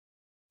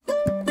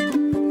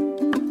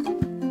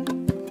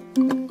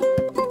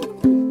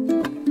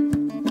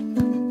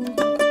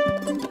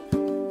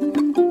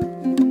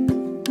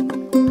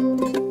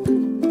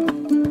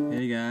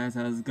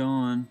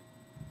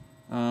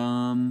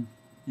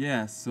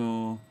yeah,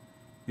 so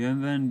we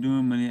haven't been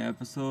doing many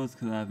episodes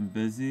because I've been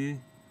busy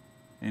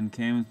and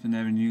Cam's been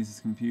having to use his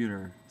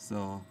computer.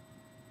 So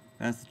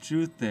that's the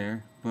truth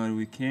there, but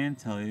we can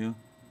tell you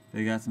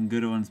they got some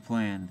good ones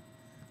planned.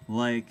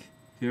 Like,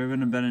 if you've ever been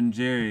to Ben &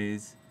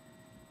 Jerry's,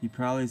 you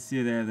probably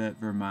see they have that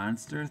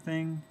Vermonster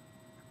thing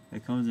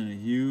that comes in a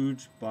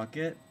huge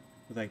bucket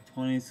with like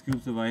 20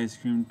 scoops of ice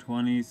cream,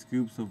 20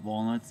 scoops of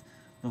walnuts,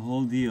 the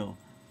whole deal.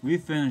 We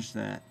finished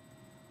that.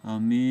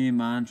 Me,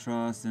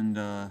 Montross, and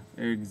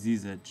Eric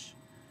Zizich.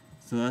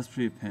 So that's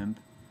pretty pimp.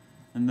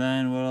 And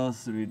then what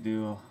else did we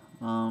do?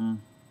 I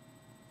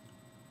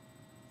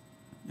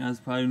was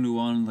probably gonna do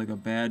one like a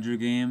Badger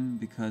game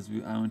because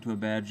I went to a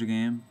Badger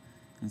game,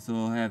 and so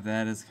we'll have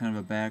that as kind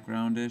of a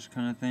background-ish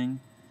kind of thing,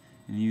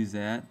 and use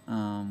that.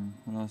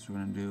 What else we're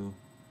gonna do?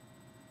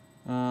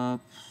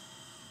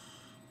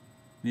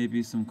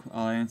 Maybe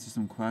I'll answer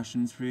some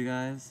questions for you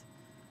guys.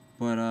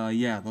 But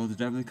yeah, those are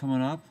definitely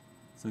coming up.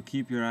 So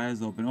keep your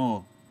eyes open.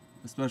 Oh,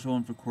 a special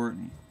one for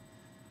Courtney.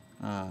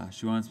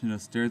 She wants me to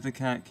stare at the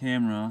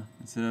camera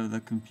instead of the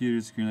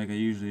computer screen like I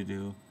usually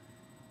do,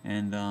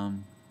 and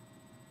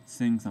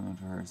sing something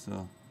for her.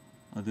 So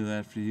I'll do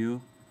that for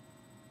you.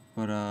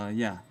 But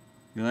yeah,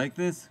 if you like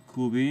this,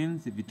 cool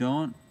beans. If you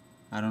don't,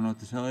 I don't know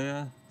what to tell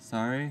you.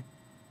 Sorry.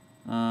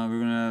 We're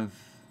gonna have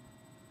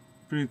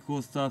pretty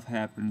cool stuff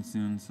happen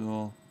soon.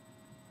 So,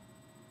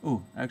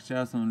 oh, actually, I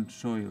have something to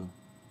show you.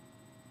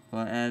 But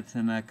I'll add it to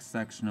the next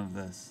section of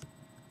this.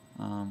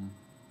 But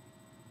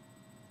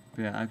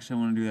yeah, actually I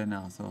want to do that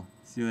now, so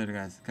see you later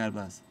guys. God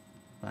bless.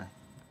 Bye.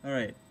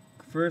 Alright,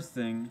 first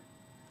thing,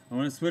 I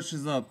want to switch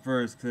this up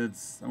first,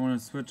 because I want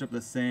to switch up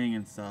the saying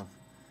and stuff.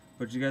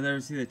 But you guys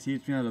ever see the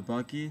Teach Me How to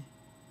Bucky?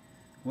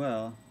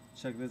 Well,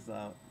 check this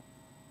out.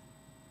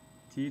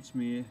 Teach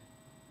me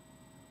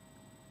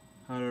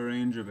how to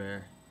Ranger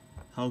Bear.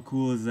 How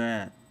cool is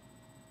that?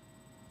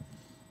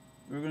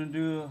 We're going to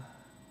do,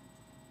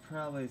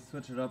 probably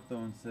switch it up though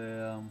and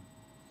say,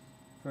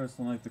 first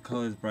I like the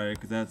colors brighter,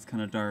 because that's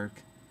kind of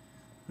dark.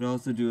 But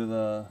also do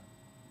the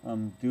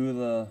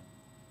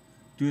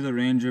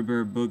Ranger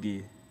Bear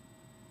Boogie.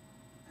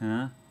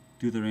 Huh?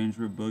 Do the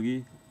Ranger Bear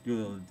Boogie? Do a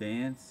little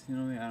dance? You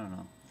know what I mean? I don't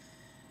know.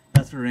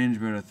 That's for Ranger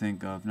Bear to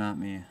think of, not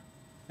me.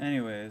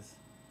 Anyways,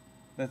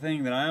 the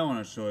thing that I want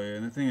to show you,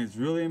 and the thing that's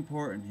really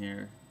important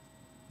here,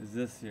 is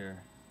this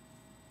here.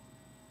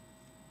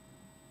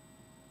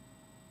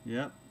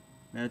 Yep,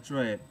 that's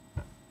right.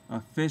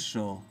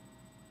 Official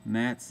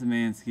Matt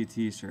Smanski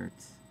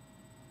t-shirts.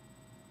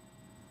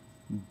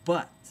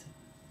 But,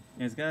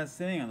 and it's got a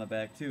saying on the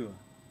back too.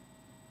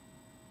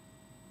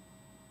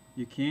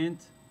 You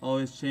can't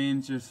always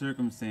change your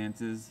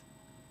circumstances,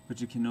 but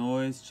you can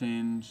always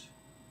change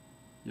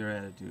your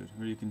attitude,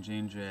 or you can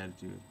change your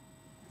attitude.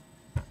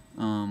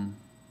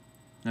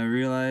 I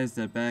realized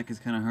that back is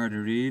kind of hard to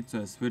read,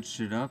 so I switched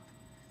it up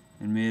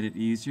and made it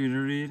easier to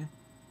read,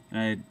 and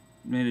I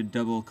made it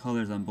double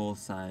colors on both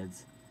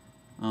sides.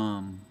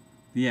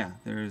 Yeah,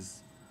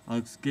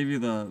 I'll give you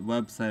the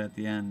website at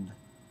the end.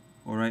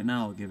 Or right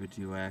now I'll give it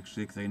to you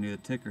actually, because I can do the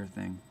ticker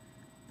thing.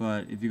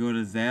 But if you go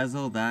to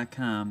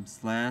Zazzle.com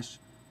 /M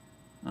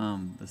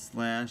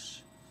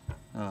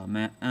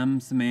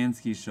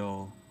Smanski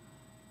Show,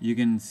 you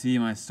can see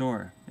my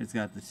store. It's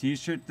got the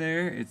t-shirt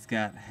there, it's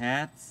got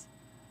hats,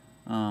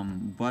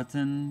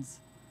 buttons,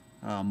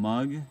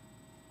 mug,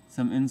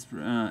 some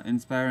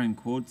inspiring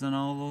quotes on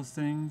all those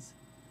things.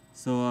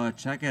 So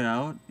check it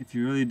out. If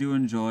you really do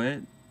enjoy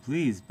it,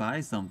 please buy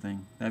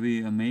something. That'd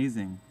be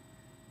amazing.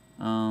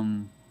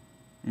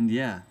 And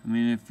yeah, I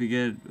mean, if we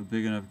get a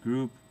big enough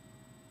group,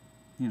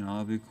 you know,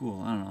 it'll be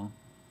cool. I don't know.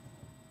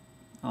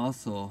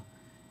 Also,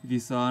 if you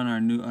saw on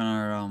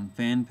our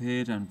fan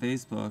page on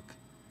Facebook,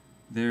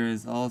 there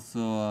is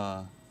also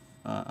a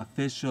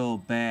official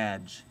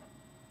badge,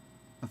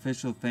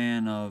 official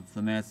fan of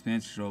the Matt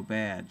Smanski Show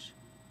badge.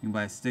 You can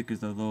buy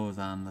stickers of those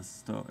on the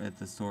at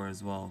the store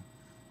as well.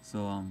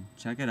 So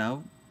check it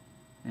out,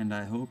 and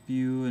I hope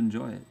you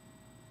enjoy it.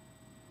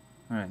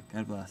 All right,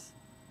 God bless.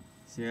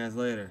 See you guys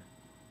later.